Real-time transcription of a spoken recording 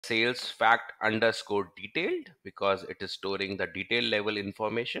sales fact underscore detailed because it is storing the detail level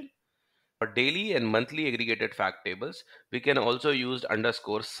information. For daily and monthly aggregated fact tables, we can also use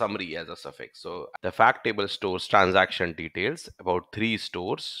underscore summary as a suffix. So the fact table stores transaction details about 3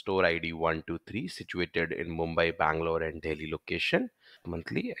 stores, store ID 1, 2, 3, situated in Mumbai, Bangalore, and Delhi location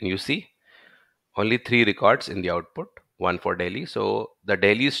monthly. And you see only 3 records in the output, one for Delhi. So the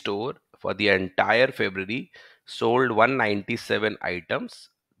Delhi store for the entire February sold 197 items.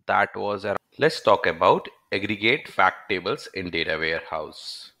 That was around. Let's talk about aggregate fact tables in data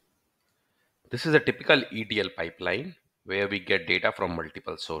warehouse. This is a typical ETL pipeline where we get data from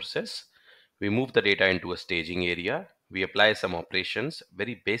multiple sources. We move the data into a staging area. We apply some operations,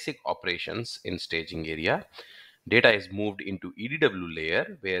 very basic operations in staging area. Data is moved into EDW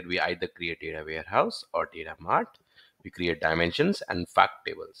layer where we either create data warehouse or data mart. We create dimensions and fact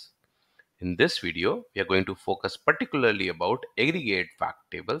tables. In this video, we are going to focus particularly about aggregate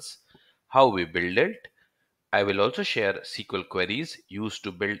fact tables, how we build it. I will also share SQL queries used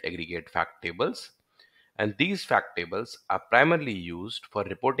to build aggregate fact tables. And these fact tables are primarily used for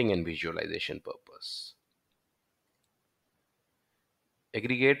reporting and visualization purpose.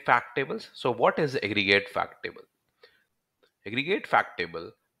 Aggregate fact tables. So what is aggregate fact table? Aggregate fact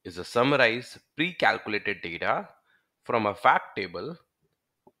table is a summarized pre-calculated data from a fact table.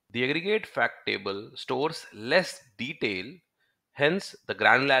 The aggregate fact table stores less detail, hence the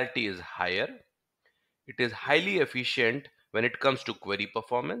granularity is higher. It is highly efficient when it comes to query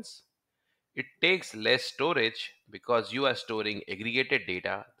performance. It takes less storage because you are storing aggregated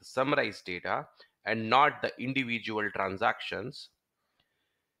data, the summarized data, and not the individual transactions.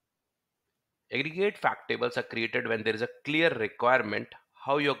 Aggregate fact tables are created when there is a clear requirement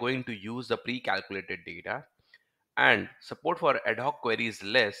how you're going to use the pre-calculated data, and support for ad hoc queries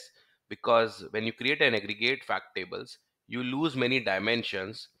less because when you create an aggregate fact tables, you lose many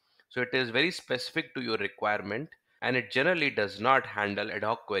dimensions. So it is very specific to your requirement and it generally does not handle ad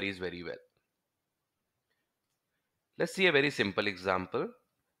hoc queries very well. Let's see a very simple example.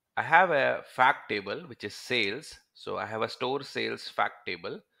 I have a fact table which is sales. So I have a store sales fact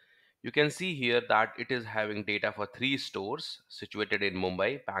table. You can see here that it is having data for 3 stores situated in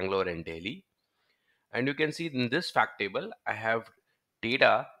Mumbai, Bangalore, and Delhi. And you can see in this fact table, I have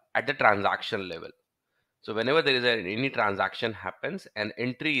data at the transaction level. So whenever there is any transaction happens, an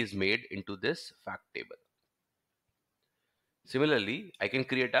entry is made into this fact table. Similarly, I can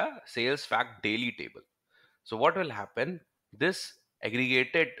create a sales fact daily table. So what will happen? This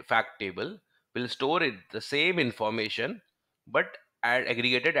aggregated fact table will store it the same information, but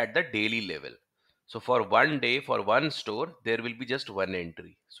aggregated at the daily level. So for one day, for one store, there will be just one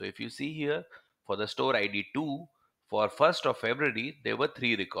entry. So if you see here, for the store ID 2, for 1st of February, there were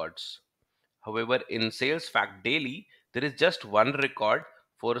 3 records. However, in sales fact daily, there is just one record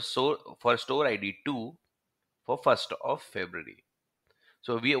for store ID 2 for 1st of February.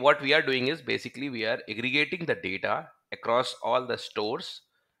 So what we are doing is basically we are aggregating the data across all the stores,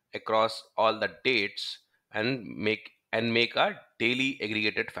 across all the dates, and make a daily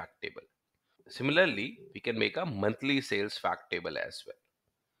aggregated fact table. Similarly, we can make a monthly sales fact table as well.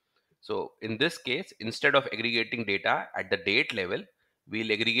 So in this case, instead of aggregating data at the date level,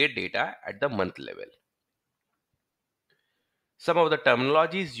 we'll aggregate data at the month level. Some of the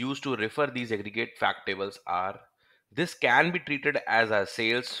terminologies used to refer these aggregate fact tables are: this can be treated as a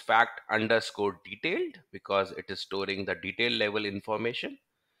sales fact underscore detailed because it is storing the detail level information.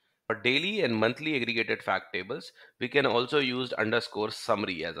 For daily and monthly aggregated fact tables, we can also use underscore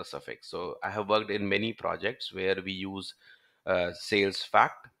summary as a suffix. So I have worked in many projects where we use sales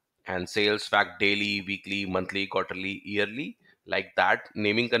fact and sales fact daily, weekly, monthly, quarterly, yearly, like that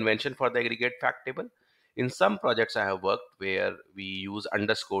naming convention for the aggregate fact table. In some projects I have worked where we use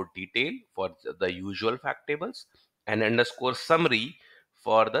underscore detail for the usual fact tables and underscore summary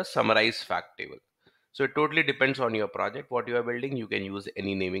for the summarized fact table. So it totally depends on your project, what you are building. You can use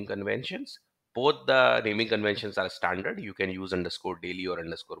any naming conventions. Both the naming conventions are standard. You can use underscore daily or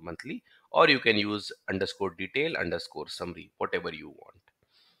underscore monthly, or you can use underscore detail, underscore summary, whatever you want.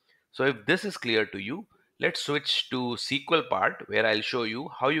 So if this is clear to you, let's switch to SQL part where I'll show you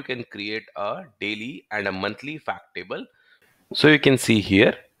how you can create a daily and a monthly fact table. So you can see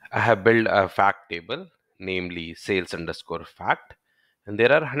here, I have built a fact table, namely sales underscore fact, and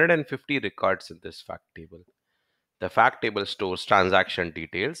there are 150 records in this fact table. The fact table stores transaction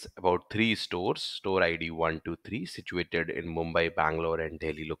details about 3 stores, store ID 1, 2, 3, situated in Mumbai, Bangalore, and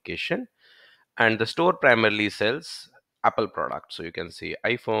Delhi location. And the store primarily sells Apple products. So you can see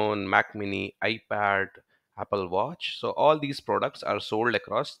iPhone, Mac Mini, iPad, Apple Watch. So all these products are sold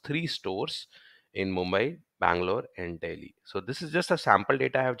across 3 stores in Mumbai, Bangalore, and Delhi. So this is just a sample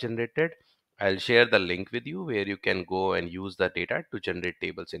data I have generated. I'll share the link with you where you can go and use the data to generate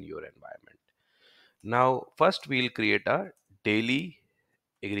tables in your environment. Now, first we'll create a daily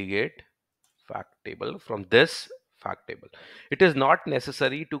aggregate fact table from this fact table. It is not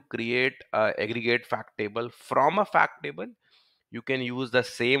necessary to create a aggregate fact table from a fact table. You can use the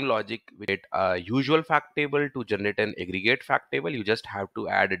same logic with a usual fact table to generate an aggregate fact table. You just have to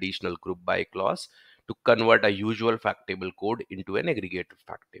add additional group by clause to convert a usual fact table code into an aggregate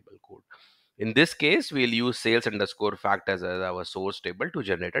fact table code. In this case, we'll use sales underscore fact as our source table to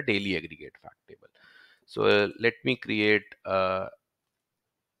generate a daily aggregate fact table. So let me create a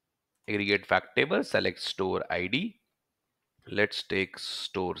aggregate fact table, select store ID. Let's take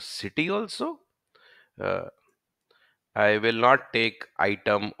store city also. Uh, I will not take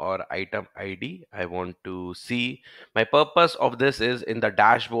item or item ID. I want to see, my purpose of this is in the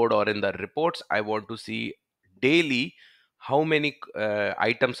dashboard or in the reports, I want to see daily how many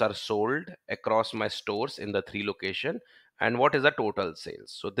items are sold across my stores in the 3 location and what is the total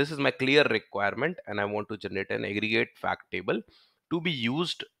sales. So this is my clear requirement and I want to generate an aggregate fact table to be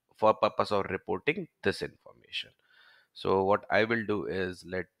used for purpose of reporting this information. So what I will do is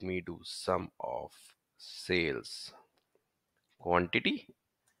let me do sum of sales quantity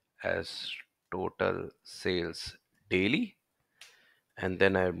as total sales daily, and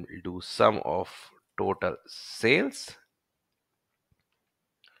then I will do sum of total sales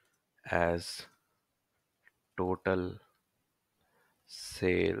as total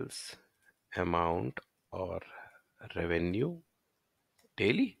sales amount or revenue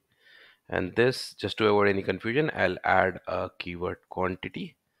daily. And this, just to avoid any confusion, I'll add a keyword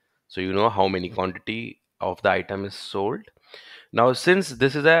quantity so you know how many quantity of the item is sold. Now since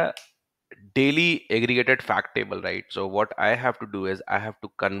this is a daily aggregated fact table, right? So what I have to do is I have to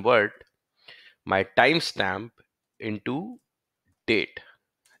convert my timestamp into date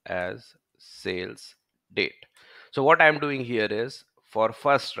as sales date. So what I'm doing here is for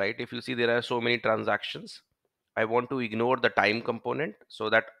first, right? If you see there are so many transactions, I want to ignore the time component so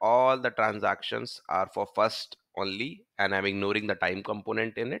that all the transactions are for first only and I'm ignoring the time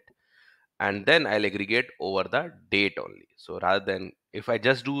component in it, and then I'll aggregate over the date only. So rather than if I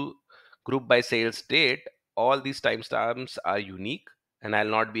just do group by sales date, all these timestamps are unique and I'll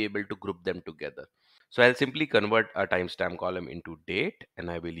not be able to group them together. So I'll simply convert a timestamp column into date and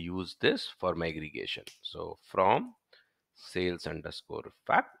I will use this for my aggregation. So from sales underscore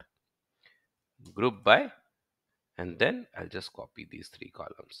fact group by, and then I'll just copy these 3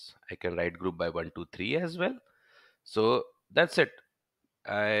 columns. I can write group by 1, 2, 3 as well. So that's it.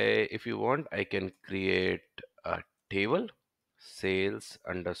 If you want, I can create a table sales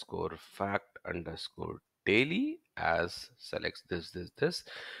underscore fact underscore daily as selects this.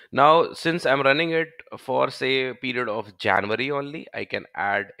 Now, since I'm running it for say a period of January only, I can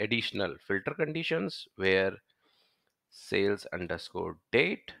add additional filter conditions where sales underscore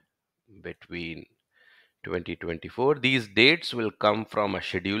date between 2024. These dates will come from a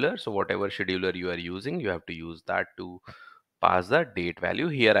scheduler. So whatever scheduler you are using, you have to use that to pass the date value.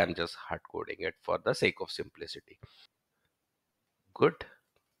 Here I'm just hard coding it for the sake of simplicity. Good.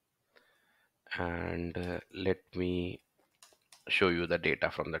 And let me show you the data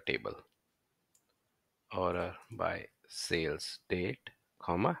from the table. Order by sales date,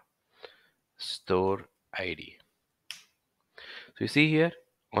 comma, store ID. So you see here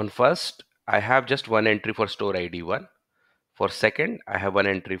on first, I have just one entry for store ID 1. For second, I have one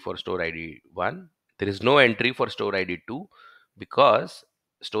entry for store ID 1. There is no entry for store ID 2 because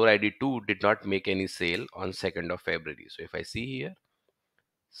store ID 2 did not make any sale on 2nd of February. So if I see here,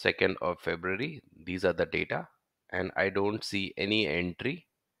 2nd of February, these are the data, and I don't see any entry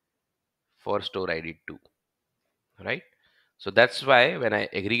for store ID 2, right? So that's why when I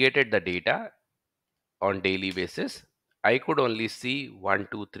aggregated the data on daily basis, I could only see 1,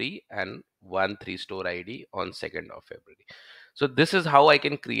 2, 3 and 1, 3 store ID on 2nd of February. So this is how I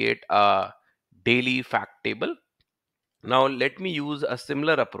can create a daily fact table. Now let me use a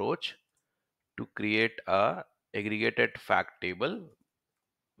similar approach to create a aggregated fact table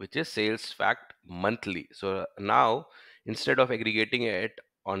which is sales fact monthly. So now instead of aggregating it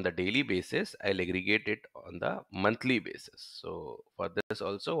on the daily basis, I'll aggregate it on the monthly basis. So for this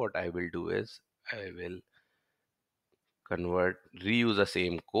also what I will do is I will reuse the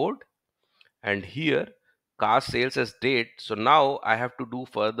same code, and here cast sales as date. So now I have to do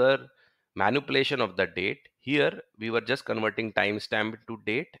further manipulation of the date. Here we were just converting timestamp to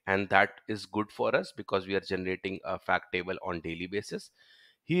date, and that is good for us because we are generating a fact table on daily basis.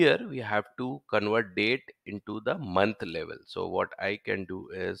 Here we have to convert date into the month level. So what I can do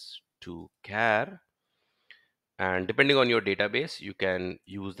is to char And depending on your database, you can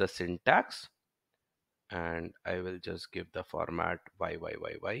use the syntax, and I will just give the format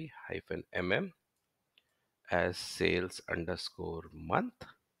YYYY-mm as sales underscore month.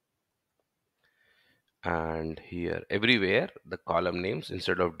 And here everywhere the column names,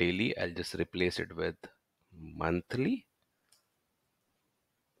 instead of daily, I'll just replace it with monthly.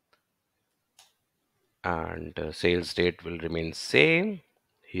 And sales date will remain same.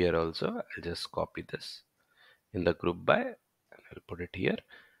 Here also I'll just copy this in the group by, and I'll put it here.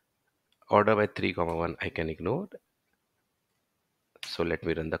 Order by 3, 1 I can ignore. So let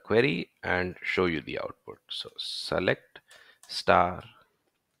me run the query and show you the output. So select star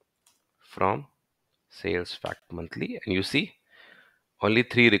from sales fact monthly, and you see only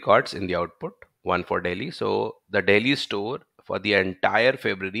 3 records in the output, one for Delhi. So the Delhi store for the entire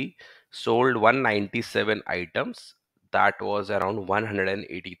February sold 197 items. That was around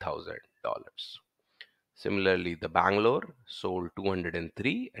 $180,000. Similarly, the Bangalore sold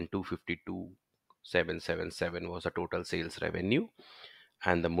 203 and 252,777 was the total sales revenue.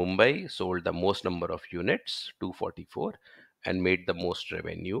 And the Mumbai sold the most number of units, 244, and made the most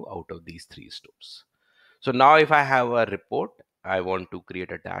revenue out of these 3 stores. So now if I have a report, I want to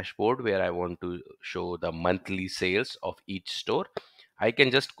create a dashboard where I want to show the monthly sales of each store. I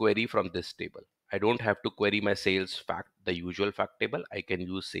can just query from this table. I don't have to query my sales fact, the usual fact table. I can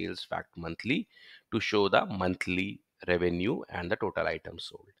use sales fact monthly to show the monthly revenue and the total items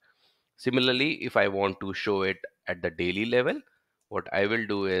sold. Similarly, if I want to show it at the daily level, what I will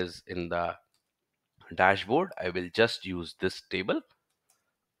do is in the dashboard, I will just use this table,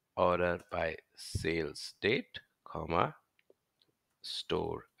 order by sales date, comma,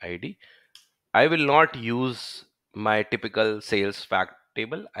 store ID. I will not use my typical sales fact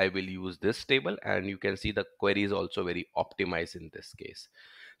table. I will use this table, and you can see the query is also very optimized in this case.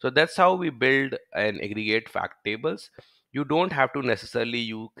 So that's how we build and aggregate fact tables. You don't have to necessarily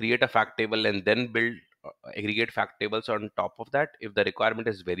you create a fact table and then build aggregate fact tables on top of that. If the requirement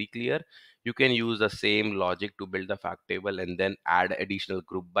is very clear, you can use the same logic to build the fact table and then add additional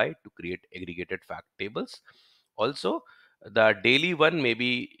group by to create aggregated fact tables. Also, the daily one,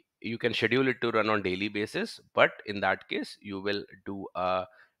 maybe you can schedule it to run on daily basis, but in that case you will do a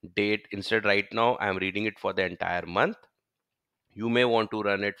date instead. Right now I'm reading it for the entire month. You may want to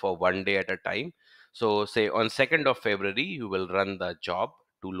run it for one day at a time. So say on 2nd of February you will run the job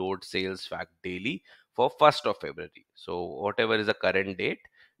to load sales fact daily for 1st of February. So whatever is the current date,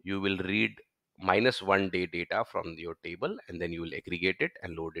 you will read -1 day data from your table, and then you will aggregate it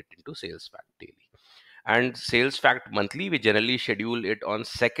and load it into sales fact daily. And sales fact monthly, we generally schedule it on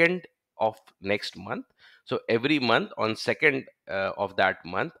 2nd of next month. So every month on 2nd of that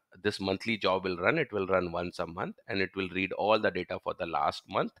month, this monthly job will run. It will run once a month, and it will read all the data for the last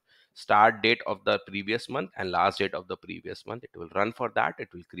month, start date of the previous month and last date of the previous month. It will run for that.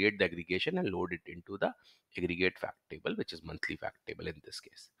 It will create the aggregation and load it into the aggregate fact table, which is monthly fact table in this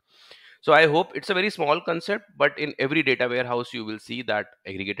case. So I hope it's a very small concept, but in every data warehouse, you will see that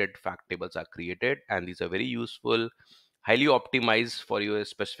aggregated fact tables are created, and these are very useful, highly optimized for your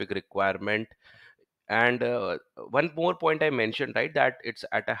specific requirement. And one more point I mentioned, right, that it's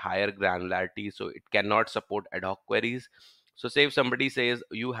at a higher granularity, so it cannot support ad hoc queries. So say if somebody says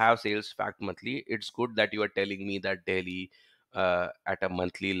you have sales fact monthly, it's good that you are telling me that daily at a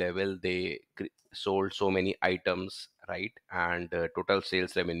monthly level they sold so many items, right, and total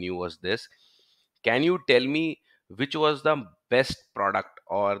sales revenue was this. Can you tell me which was the best product,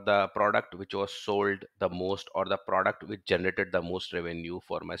 or the product which was sold the most, or the product which generated the most revenue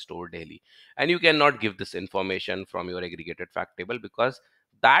for my store daily? And you cannot give this information from your aggregated fact table, because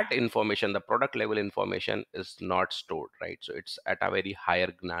that information, the product level information, is not stored, right? So it's at a very higher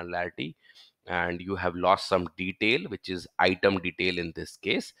granularity, and you have lost some detail, which is item detail in this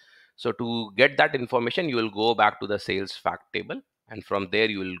case. So to get that information, you will go back to the sales fact table, and from there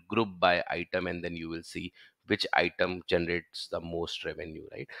you will group by item, and then you will see which item generates the most revenue,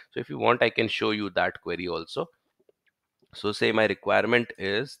 right? So if you want, I can show you that query also. So say my requirement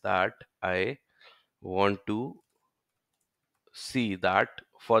is that I want to see that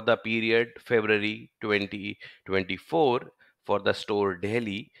for the period February 2024, for the store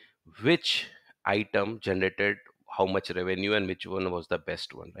Delhi, which item generated how much revenue and which one was the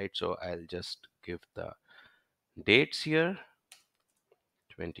best one, right? So I'll just give the dates here.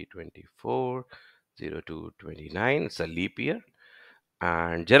 2024 02/29, it's a leap year,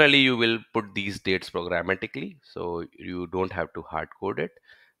 and generally you will put these dates programmatically, so you don't have to hard code it.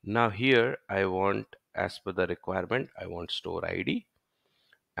 Now here I want, as per the requirement, I want store ID,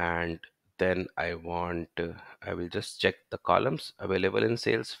 and then I want I will just check the columns available in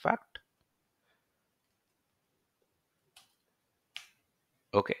sales fact.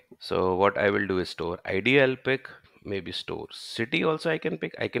 Okay, so what I will do is store ID I'll pick, maybe store city also I can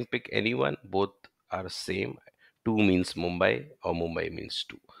pick. I can pick anyone, both are same. 2 means Mumbai or Mumbai means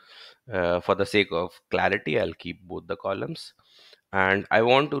 2. For the sake of clarity, I'll keep both the columns. And I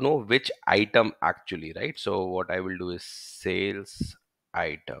want to know which item actually, right? So what I will do is sales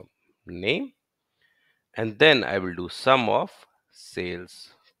item name, and then I will do sum of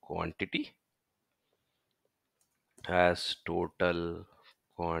sales quantity as total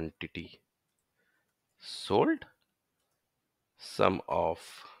quantity sold, sum of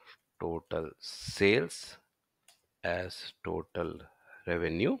total sales as total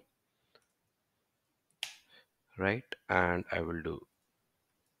revenue, right? And I will do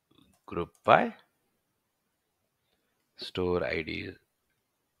group by store ID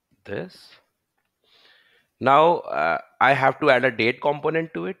this. Now I have to add a date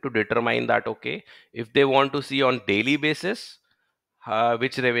component to it to determine that, okay, if they want to see on daily basis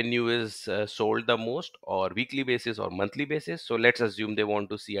which revenue is sold the most, or weekly basis or monthly basis. So let's assume they want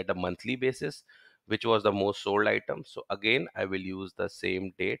to see at a monthly basis which was the most sold item. So again I will use the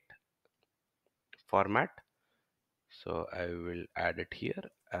same date format. So I will add it here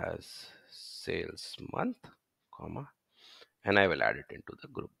as sales month, comma, and I will add it into the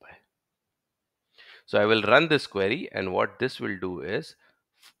group by. So I will run this query, and what this will do is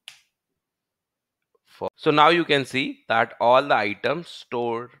so now you can see that all the items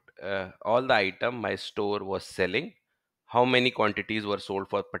stored, all the item my store was selling, how many quantities were sold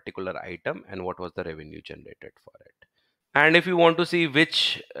for a particular item, and what was the revenue generated for it. And if you want to see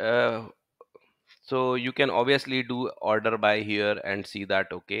which, so you can obviously do order by here and see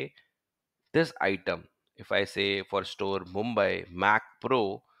that, okay, this item, if I say for store Mumbai, Mac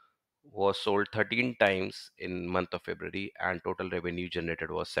Pro was sold 13 times in month of February, and total revenue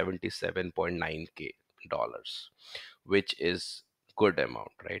generated was 77.9k dollars, which is good amount,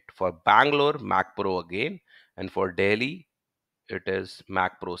 right? For Bangalore, Mac Pro again, and for Delhi it is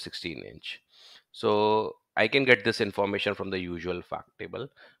Mac Pro 16-inch. So I can get this information from the usual fact table,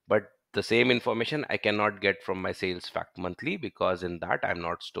 but the same information I cannot get from my sales fact monthly, because in that I'm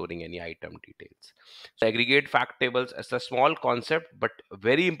not storing any item details. So aggregate fact tables is a small concept, but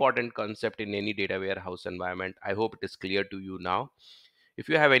very important concept in any data warehouse environment. I hope it is clear to you now. If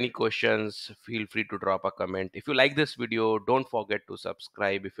you have any questions, feel free to drop a comment. If you like this video, don't forget to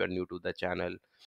subscribe if you're new to the channel.